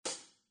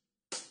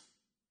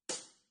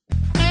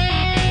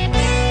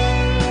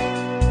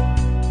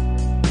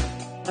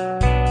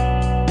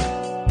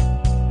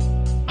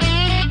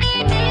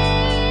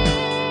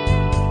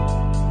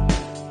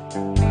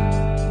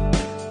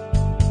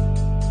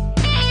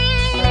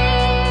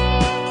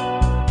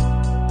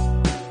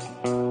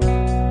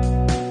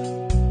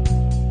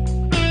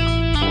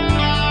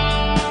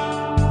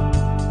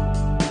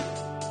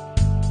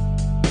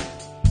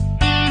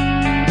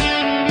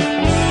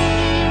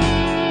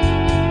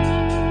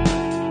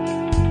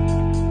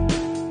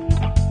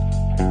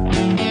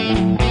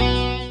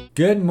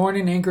Good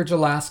morning, Anchorage,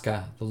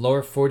 Alaska, the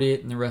lower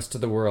 48 and the rest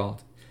of the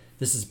world.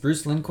 This is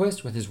Bruce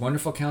Lindquist with his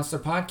Wonderful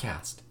Counselor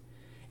podcast.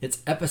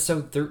 It's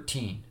episode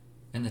 13,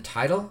 and the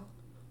title,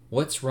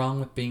 What's Wrong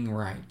with Being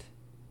Right?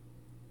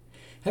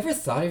 Ever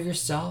thought of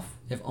yourself,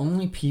 if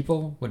only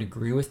people would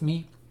agree with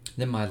me,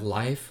 then my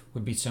life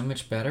would be so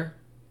much better?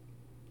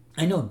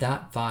 I know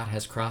that thought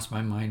has crossed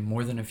my mind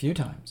more than a few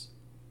times.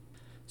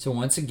 So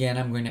once again,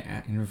 I'm going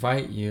to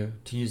invite you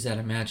to use that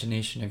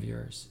imagination of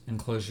yours and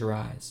close your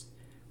eyes.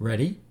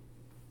 Ready?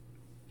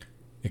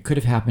 It could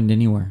have happened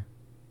anywhere,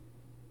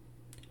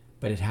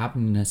 but it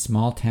happened in a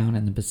small town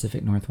in the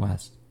Pacific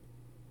Northwest.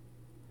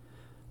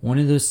 One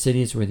of those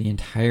cities where the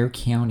entire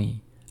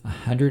county,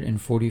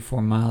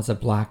 144 miles of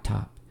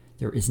blacktop,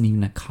 there isn't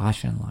even a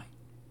caution light.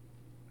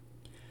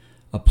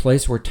 A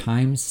place where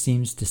time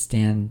seems to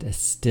stand as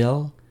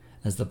still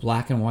as the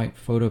black and white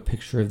photo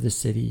picture of the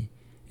city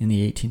in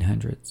the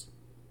 1800s.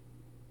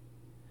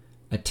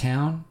 A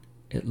town,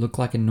 it looked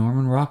like a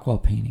Norman Rockwell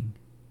painting.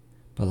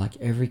 But like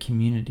every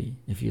community,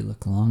 if you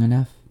look long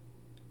enough,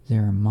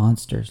 there are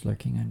monsters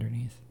lurking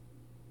underneath.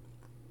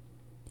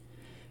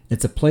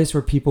 It's a place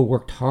where people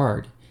worked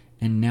hard,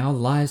 and now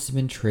lives have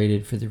been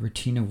traded for the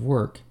routine of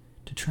work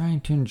to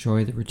trying to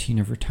enjoy the routine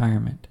of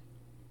retirement.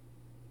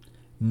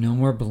 No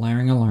more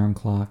blaring alarm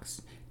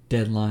clocks,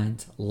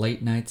 deadlines,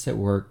 late nights at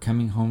work,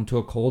 coming home to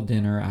a cold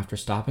dinner after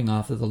stopping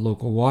off at the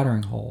local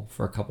watering hole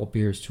for a couple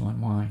beers to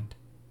unwind.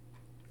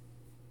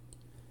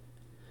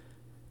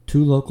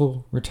 Two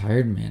local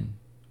retired men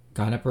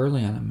got up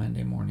early on a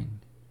Monday morning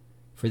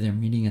for their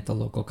meeting at the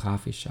local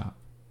coffee shop,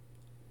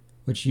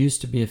 which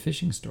used to be a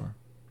fishing store.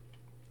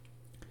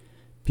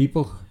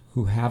 People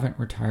who haven't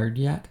retired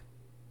yet,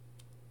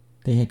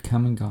 they had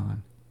come and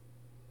gone.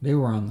 They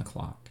were on the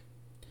clock.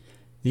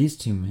 These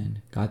two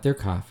men got their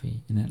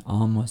coffee in an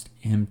almost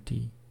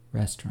empty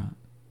restaurant.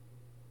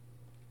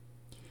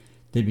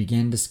 They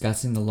began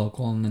discussing the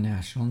local and the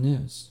national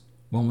news.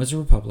 One was a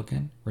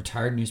Republican,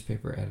 retired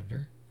newspaper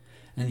editor,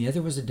 and the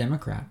other was a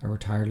Democrat, a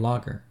retired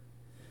logger.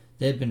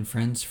 They had been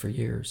friends for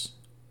years.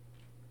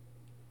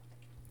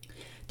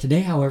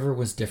 Today, however,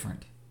 was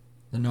different.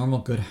 The normal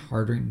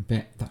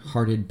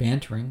good-hearted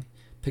bantering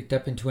picked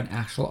up into an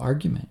actual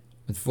argument,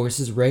 with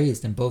voices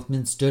raised, and both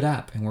men stood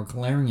up and were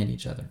glaring at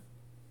each other.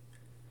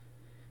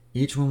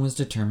 Each one was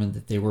determined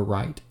that they were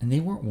right, and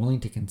they weren't willing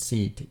to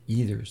concede to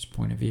either's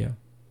point of view.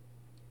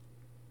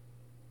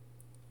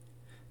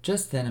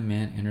 Just then, a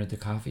man entered the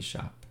coffee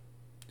shop.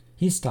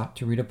 He stopped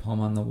to read a poem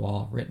on the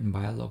wall written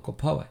by a local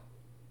poet.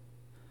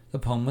 The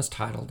poem was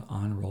titled,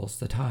 On Rolls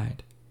the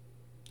Tide.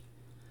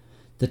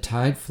 The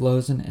tide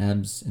flows and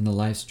ebbs in the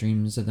life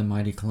streams of the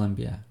mighty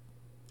Columbia.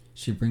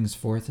 She brings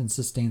forth and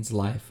sustains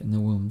life in the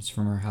wombs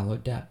from her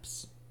hallowed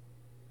depths.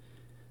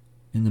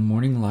 In the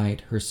morning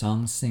light, her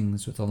song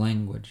sings with a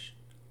language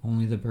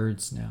only the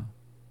birds know.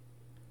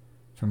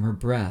 From her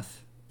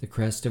breath, the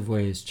crest of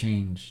waves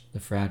change the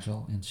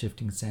fragile and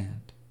shifting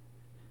sand.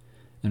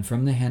 And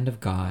from the hand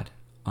of God,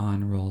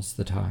 on rolls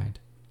the tide.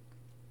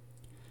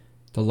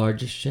 The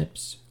largest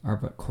ships are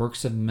but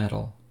corks of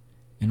metal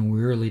and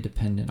wearily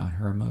dependent on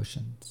her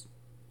emotions.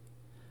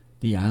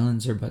 The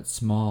islands are but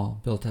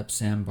small, built-up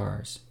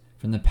sandbars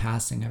from the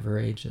passing of her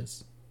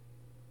ages.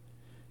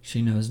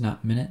 She knows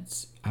not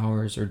minutes,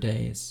 hours, or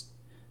days,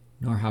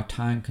 nor how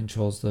time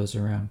controls those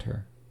around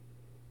her.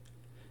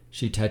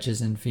 She touches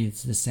and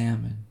feeds the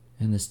salmon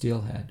and the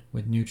steelhead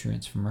with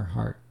nutrients from her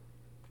heart.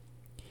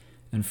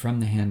 And from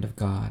the hand of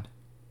God,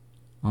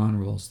 on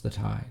rolls the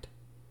tide.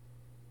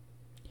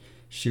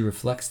 She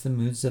reflects the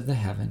moods of the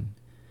heaven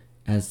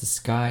as the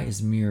sky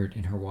is mirrored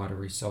in her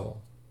watery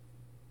soul.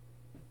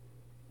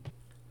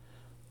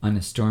 On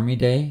a stormy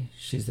day,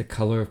 she's the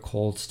color of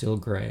cold steel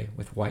gray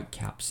with white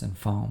caps and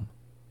foam.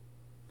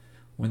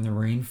 When the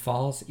rain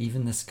falls,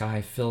 even the sky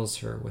fills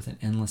her with an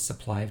endless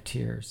supply of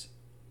tears.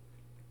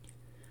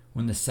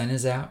 When the sun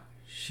is out,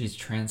 she's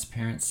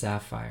transparent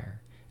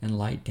sapphire, and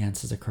light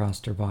dances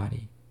across her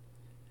body.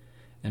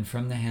 And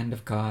from the hand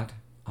of God,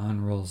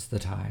 on rolls the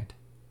tide.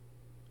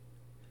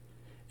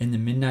 In the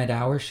midnight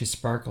hour, she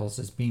sparkles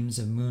as beams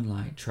of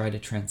moonlight try to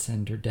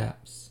transcend her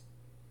depths.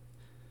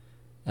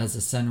 As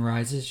the sun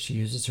rises, she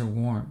uses her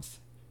warmth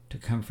to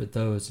comfort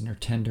those in her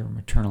tender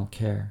maternal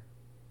care.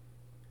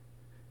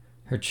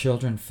 Her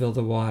children fill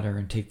the water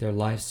and take their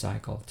life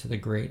cycle to the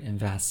great and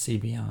vast sea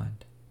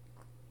beyond.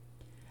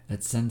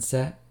 At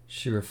sunset,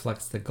 she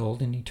reflects the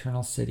golden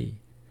eternal city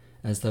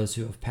as those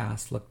who have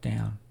passed look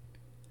down.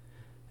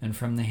 And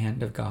from the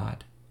hand of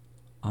God,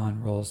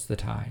 on rolls the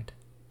tide.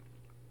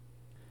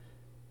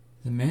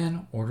 The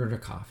man ordered a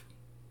coffee.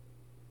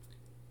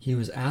 He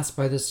was asked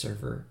by the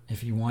server if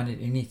he wanted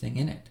anything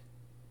in it,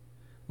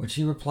 which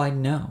he replied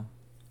no.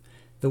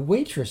 The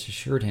waitress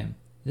assured him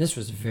this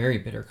was very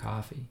bitter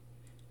coffee.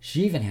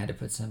 She even had to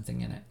put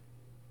something in it,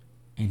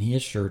 and he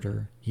assured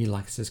her he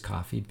likes his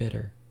coffee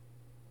bitter.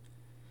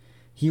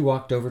 He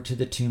walked over to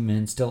the two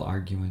men still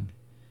arguing,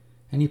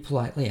 and he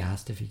politely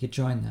asked if he could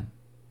join them.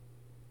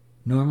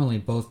 Normally,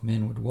 both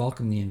men would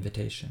welcome the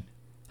invitation.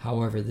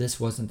 However, this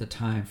wasn't the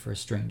time for a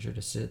stranger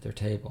to sit at their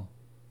table.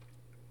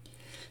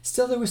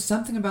 Still, there was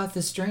something about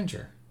this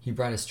stranger. He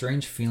brought a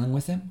strange feeling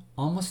with him,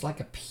 almost like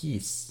a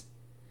peace.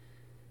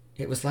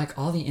 It was like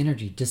all the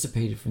energy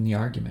dissipated from the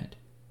argument.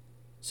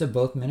 So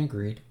both men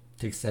agreed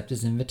to accept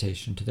his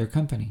invitation to their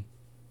company.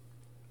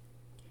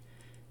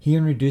 He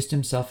introduced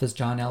himself as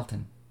John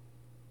Elton.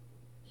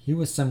 He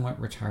was somewhat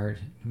retired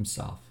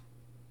himself,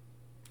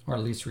 or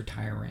at least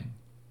retiring.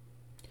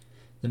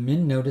 The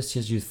men noticed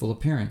his youthful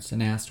appearance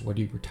and asked what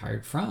he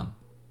retired from.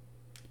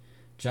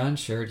 John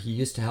shared he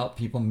used to help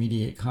people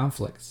mediate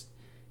conflicts.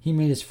 He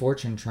made his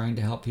fortune trying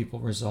to help people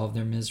resolve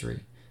their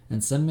misery,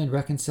 and some made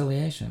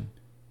reconciliation.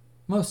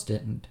 Most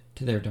didn't,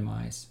 to their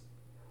demise.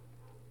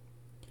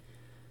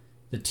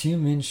 The two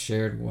men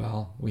shared,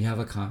 well, we have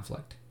a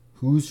conflict.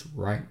 Who's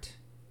right?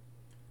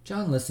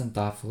 John listened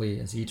thoughtfully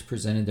as each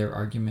presented their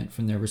argument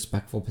from their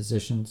respectful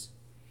positions.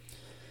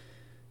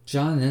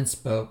 John then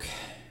spoke,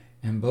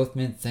 and both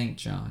men thanked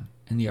John,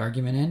 and the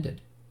argument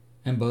ended,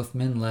 and both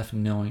men left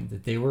knowing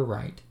that they were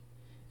right,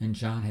 and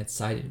John had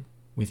sided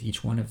with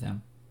each one of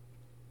them.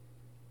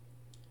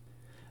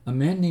 A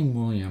man named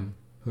William,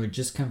 who had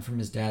just come from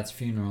his dad's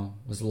funeral,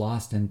 was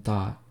lost in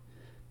thought,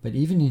 but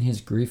even in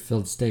his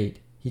grief-filled state,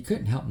 he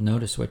couldn't help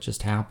notice what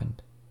just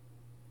happened.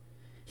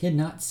 He had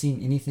not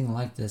seen anything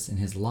like this in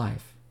his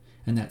life,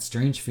 and that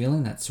strange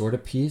feeling, that sort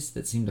of peace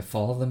that seemed to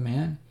follow the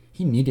man,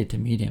 he needed to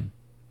meet him.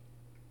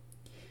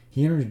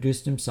 He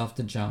introduced himself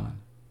to John.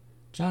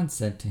 John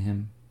said to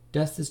him,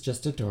 "Death is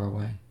just a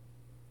doorway."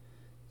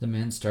 The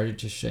man started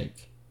to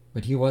shake,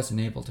 but he wasn't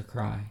able to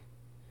cry.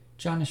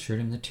 John assured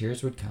him the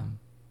tears would come,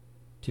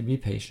 to be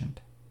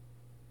patient.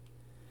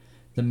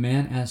 The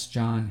man asked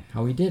John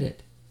how he did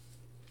it.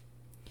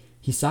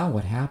 He saw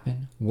what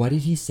happened. What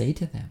did he say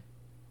to them?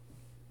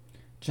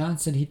 John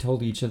said he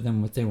told each of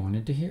them what they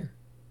wanted to hear.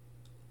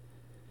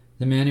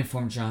 The man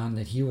informed John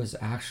that he was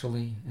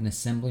actually an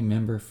assembly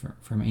member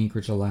from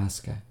Anchorage,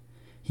 Alaska.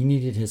 He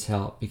needed his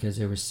help because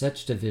there was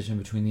such division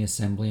between the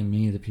assembly and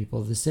many of the people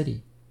of the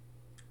city.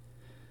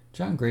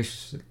 John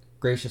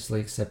graciously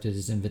accepted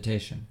his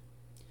invitation.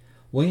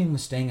 William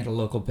was staying at a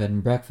local bed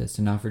and breakfast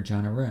and offered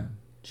John a room.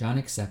 John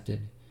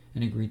accepted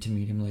and agreed to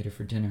meet him later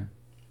for dinner.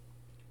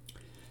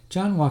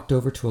 John walked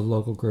over to a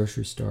local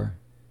grocery store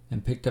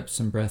and picked up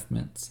some breath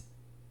mints.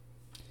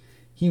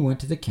 He went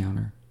to the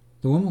counter.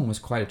 The woman was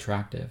quite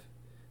attractive,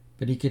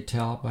 but he could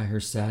tell by her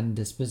saddened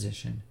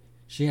disposition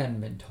she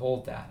hadn't been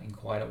told that in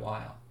quite a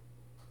while.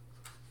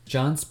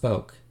 John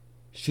spoke.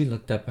 She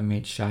looked up and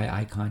made shy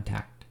eye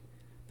contact,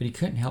 but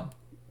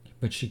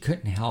she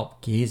couldn't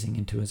help gazing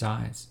into his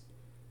eyes.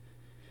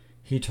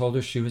 He told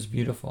her she was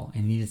beautiful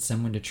and needed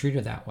someone to treat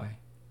her that way.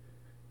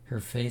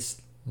 Her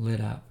face lit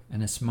up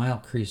and a smile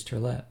creased her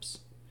lips.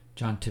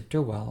 John tipped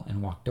her well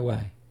and walked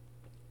away.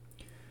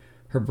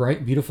 Her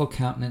bright, beautiful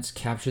countenance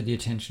captured the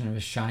attention of a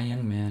shy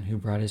young man who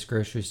brought his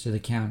groceries to the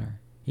counter.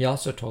 He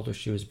also told her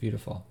she was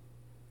beautiful.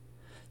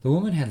 The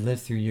woman had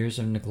lived through years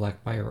of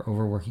neglect by her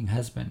overworking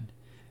husband,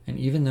 and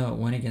even though it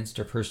went against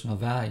her personal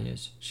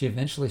values, she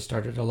eventually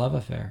started a love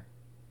affair.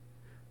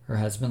 Her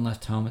husband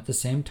left home at the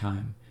same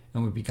time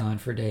and would be gone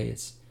for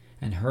days,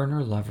 and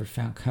her lover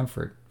found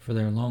comfort for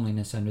their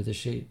loneliness under the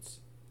sheets.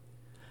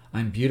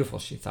 I'm beautiful,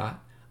 she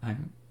thought.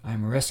 I'm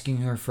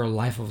rescuing her for a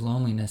life of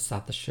loneliness,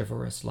 thought the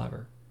chivalrous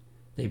lover.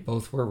 They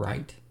both were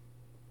right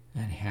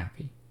and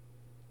happy.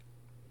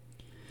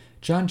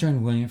 John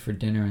joined William for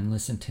dinner and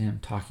listened to him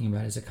talking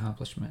about his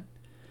accomplishment.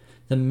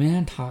 The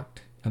man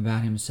talked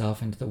about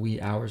himself into the wee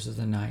hours of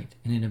the night,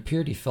 and it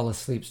appeared he fell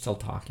asleep still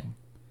talking.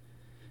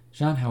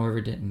 John,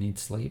 however, didn't need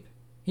sleep.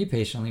 He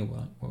patiently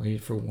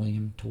waited for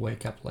William to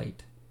wake up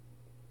late.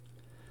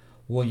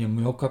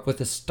 William woke up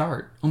with a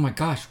start. "Oh my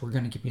gosh, we're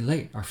going to be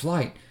late. Our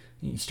flight."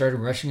 He started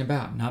rushing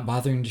about, not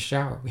bothering to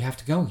shower. "We have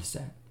to go," he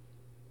said.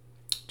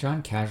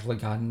 John casually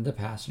got into the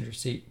passenger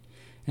seat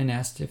and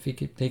asked if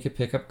they could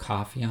pick up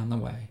coffee on the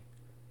way.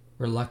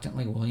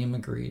 Reluctantly, William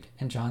agreed,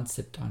 and John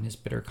sipped on his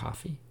bitter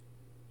coffee.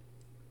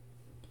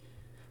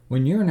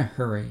 When you're in a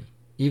hurry,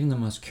 even the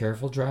most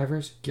careful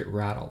drivers get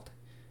rattled,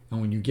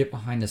 and when you get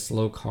behind a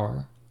slow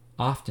car,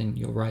 often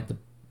you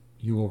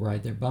will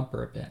ride their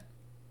bumper a bit.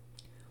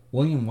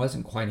 William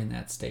wasn't quite in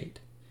that state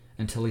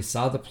until he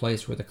saw the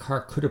place where the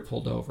car could have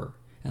pulled over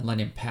and let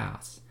him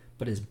pass,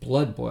 but his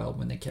blood boiled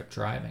when they kept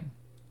driving.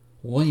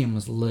 William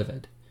was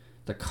livid.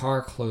 The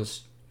car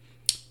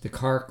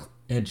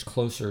edged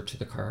closer to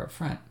the car up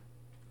front.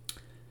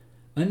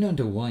 Unknown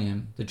to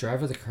William, the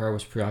driver of the car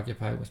was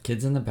preoccupied with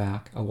kids in the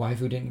back, a wife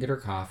who didn't get her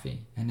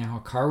coffee, and now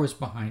a car was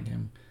behind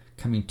him,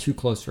 coming too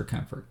close for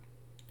comfort.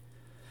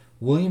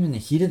 William, in the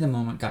heat of the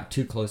moment, got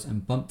too close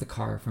and bumped the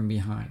car from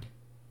behind,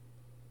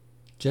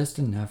 just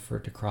enough for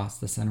it to cross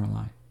the center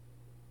line.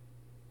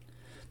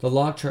 The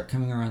log truck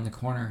coming around the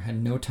corner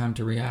had no time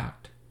to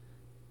react.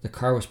 The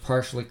car was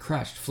partially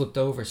crushed, flipped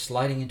over,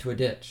 sliding into a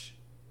ditch.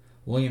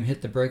 William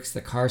hit the brakes,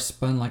 the car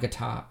spun like a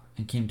top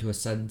and came to a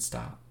sudden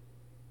stop.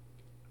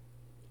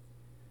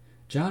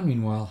 John,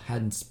 meanwhile,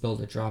 hadn't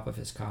spilled a drop of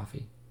his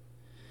coffee,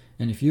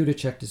 and if you had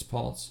checked his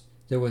pulse,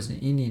 there was an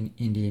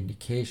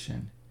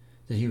indication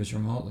that he was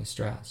remotely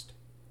stressed.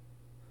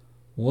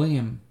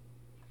 William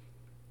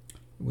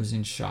was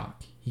in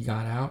shock. He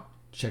got out,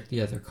 checked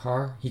the other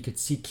car. He could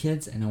see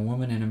kids and a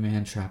woman and a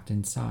man trapped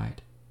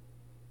inside.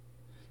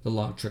 The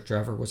log truck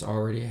driver was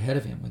already ahead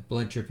of him with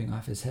blood dripping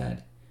off his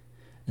head.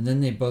 And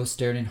then they both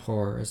stared in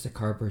horror as the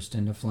car burst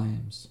into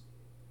flames.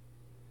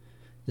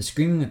 The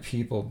screaming of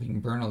people being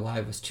burned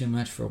alive was too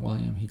much for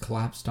William. He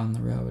collapsed on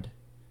the road.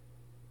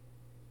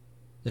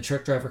 The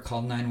truck driver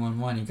called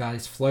 911. He got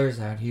his flares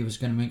out. He was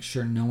going to make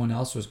sure no one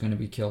else was going to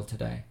be killed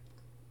today.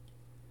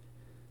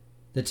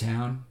 The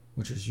town,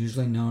 which was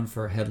usually known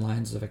for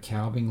headlines of a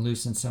cow being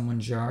loose in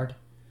someone's yard,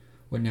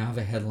 would now have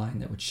a headline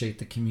that would shake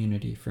the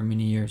community for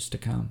many years to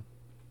come.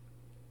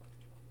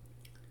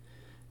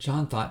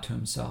 John thought to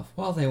himself,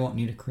 well, they won't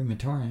need a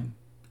crematorium,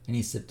 and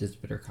he sipped his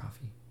bitter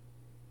coffee.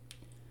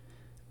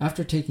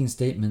 After taking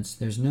statements,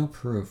 there's no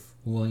proof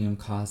William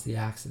caused the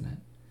accident.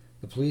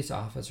 The police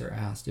officer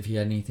asked if he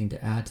had anything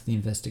to add to the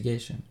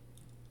investigation.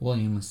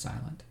 William was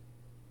silent.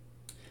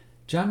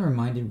 John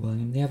reminded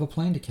William they have a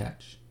plane to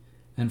catch,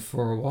 and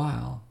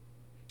while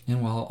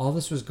all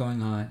this was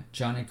going on,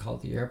 John had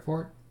called the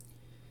airport,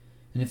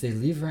 and if they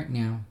leave right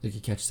now, they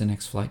could catch the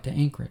next flight to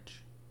Anchorage.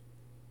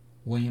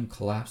 William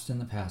collapsed in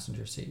the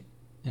passenger seat,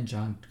 and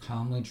John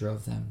calmly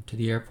drove them to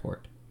the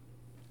airport.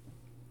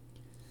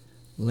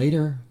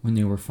 Later, when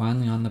they were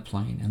finally on the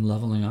plane and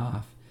leveling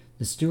off,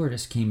 the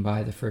stewardess came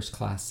by the first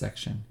class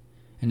section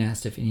and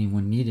asked if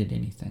anyone needed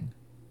anything.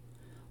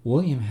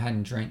 William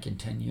hadn't drank in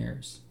 10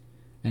 years,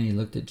 and he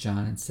looked at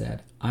John and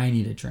said, I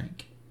need a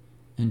drink.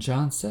 And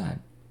John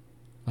said,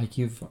 like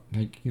you've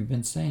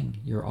been saying,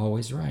 you're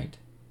always right.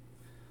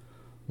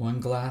 One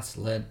glass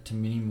led to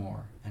many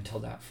more until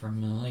that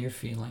familiar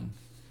feeling.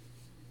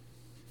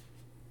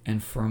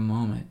 And for a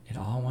moment, it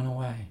all went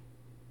away.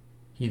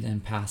 He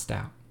then passed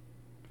out.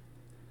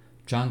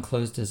 John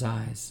closed his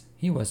eyes.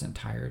 He wasn't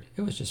tired.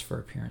 It was just for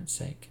appearance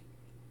sake.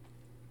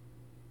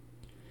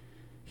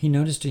 He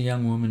noticed a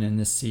young woman in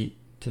the seat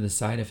to the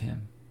side of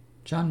him.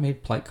 John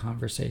made polite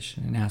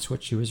conversation and asked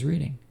what she was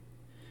reading.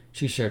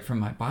 She shared from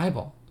my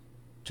Bible.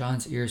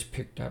 John's ears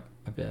picked up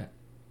a bit.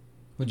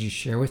 Would you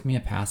share with me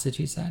a passage,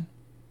 he said.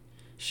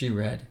 She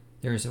read,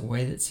 there is a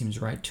way that seems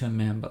right to a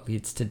man but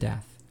leads to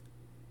death.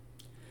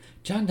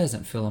 John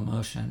doesn't feel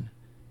emotion,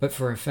 but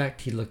for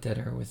effect he looked at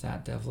her with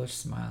that devilish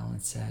smile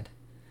and said,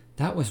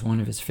 that was one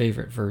of his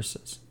favorite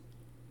verses.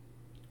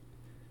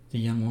 The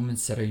young woman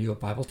said, are you a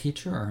Bible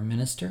teacher or a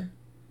minister?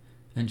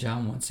 And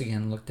John once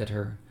again looked at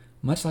her,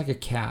 much like a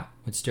cat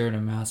would stare at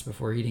a mouse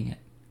before eating it.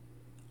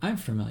 I'm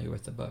familiar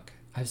with the book.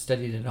 I've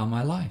studied it all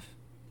my life.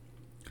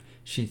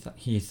 He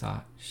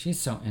thought, she's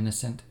so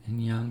innocent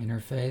and young in her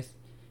faith.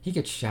 He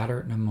could shatter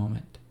it in a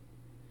moment.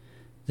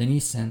 Then he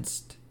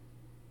sensed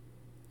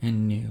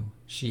and knew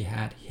she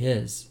had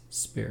his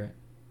spirit.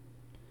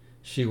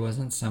 She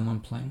wasn't someone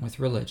playing with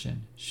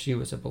religion. She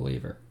was a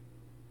believer.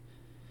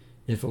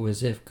 It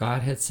was as if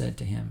God had said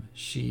to him,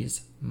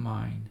 she's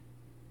mine.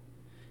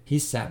 He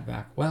sat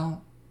back.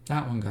 Well,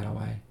 that one got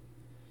away.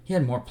 He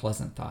had more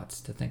pleasant thoughts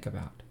to think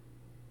about.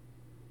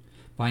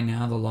 By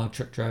now, the log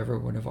truck driver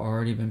would have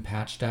already been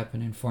patched up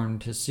and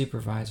informed his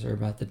supervisor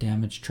about the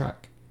damaged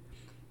truck.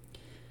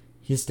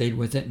 He stayed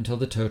with it until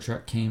the tow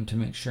truck came to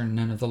make sure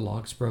none of the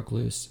logs broke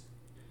loose.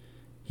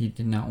 He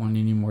did not want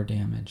any more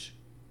damage.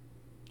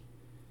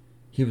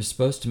 He was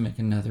supposed to make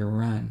another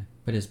run,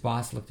 but his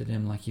boss looked at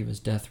him like he was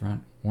death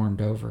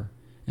warmed over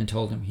and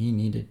told him he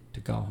needed to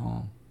go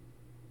home.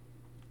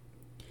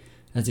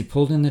 As he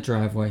pulled in the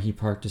driveway, he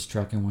parked his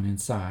truck and went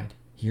inside.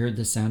 He heard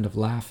the sound of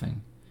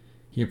laughing.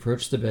 He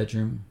approached the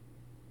bedroom.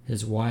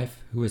 His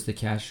wife, who was the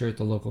cashier at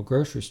the local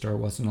grocery store,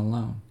 wasn't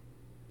alone.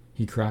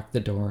 He cracked the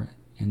door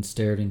and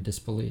stared in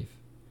disbelief.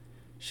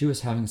 She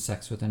was having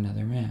sex with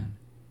another man.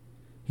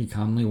 He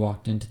calmly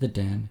walked into the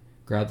den,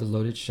 grabbed the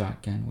loaded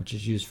shotgun, which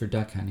is used for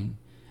duck hunting,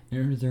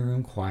 entered the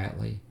room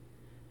quietly,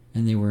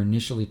 and they were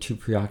initially too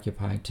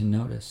preoccupied to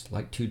notice,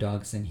 like two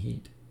dogs in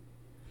heat.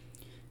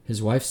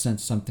 His wife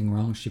sensed something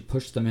wrong. She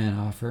pushed the man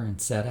off her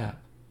and sat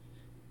up.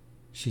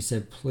 She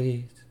said,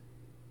 please.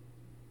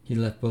 He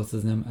left both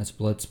of them as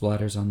blood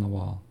splatters on the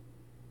wall.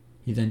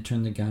 He then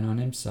turned the gun on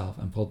himself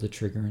and pulled the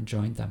trigger and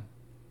joined them.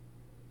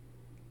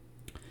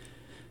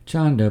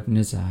 John opened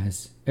his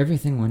eyes.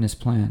 Everything went as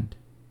planned.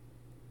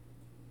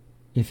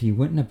 If he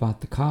wouldn't have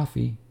bought the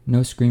coffee,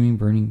 no screaming,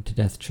 burning to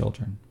death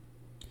children.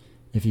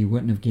 If he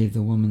wouldn't have gave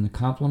the woman the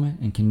compliment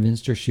and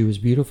convinced her she was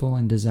beautiful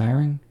and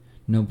desiring,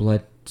 no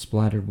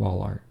blood-splattered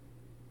wall art.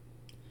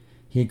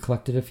 He had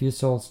collected a few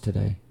souls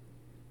today.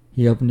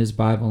 He opened his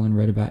Bible and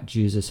read about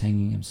Jesus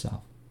hanging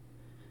himself.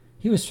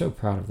 He was so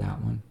proud of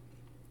that one.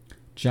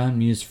 John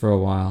mused for a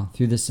while.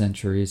 Through the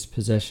centuries,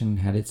 possession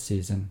had its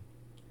season.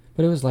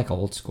 But it was like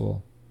old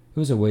school. It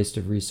was a waste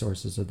of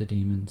resources of the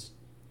demons.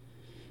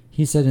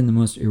 He said in the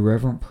most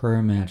irreverent prayer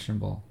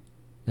imaginable,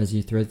 as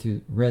he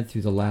read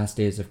through the last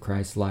days of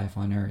Christ's life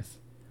on earth,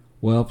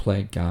 well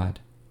played, God,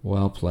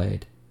 well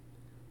played.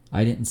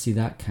 I didn't see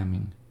that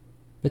coming.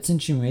 But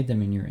since you made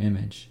them in your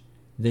image,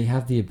 they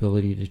have the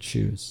ability to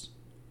choose.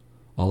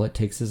 All it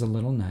takes is a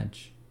little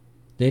nudge.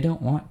 They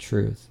don't want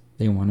truth.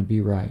 They want to be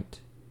right.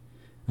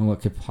 And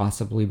what could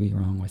possibly be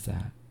wrong with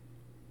that?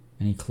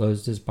 And he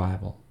closed his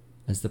Bible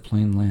as the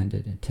plane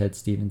landed at Ted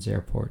Stevens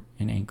Airport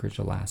in Anchorage,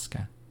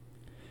 Alaska.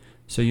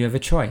 So you have a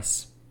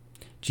choice.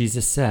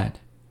 Jesus said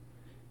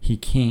he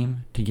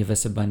came to give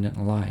us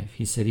abundant life.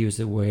 He said he was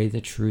the way,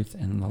 the truth,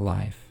 and the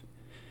life.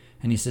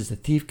 And he says the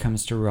thief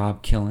comes to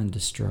rob, kill, and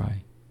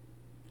destroy.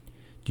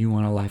 Do you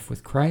want a life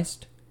with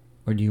Christ,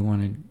 or do you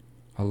want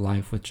a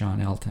life with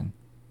John Elton?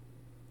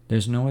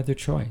 There's no other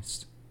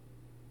choice.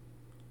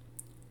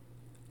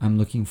 I'm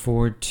looking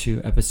forward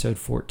to episode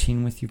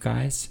 14 with you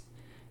guys,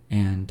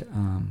 and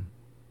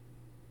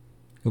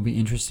it'll be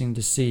interesting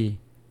to see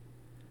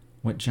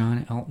what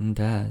John Elton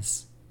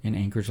does in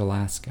Anchorage,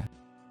 Alaska.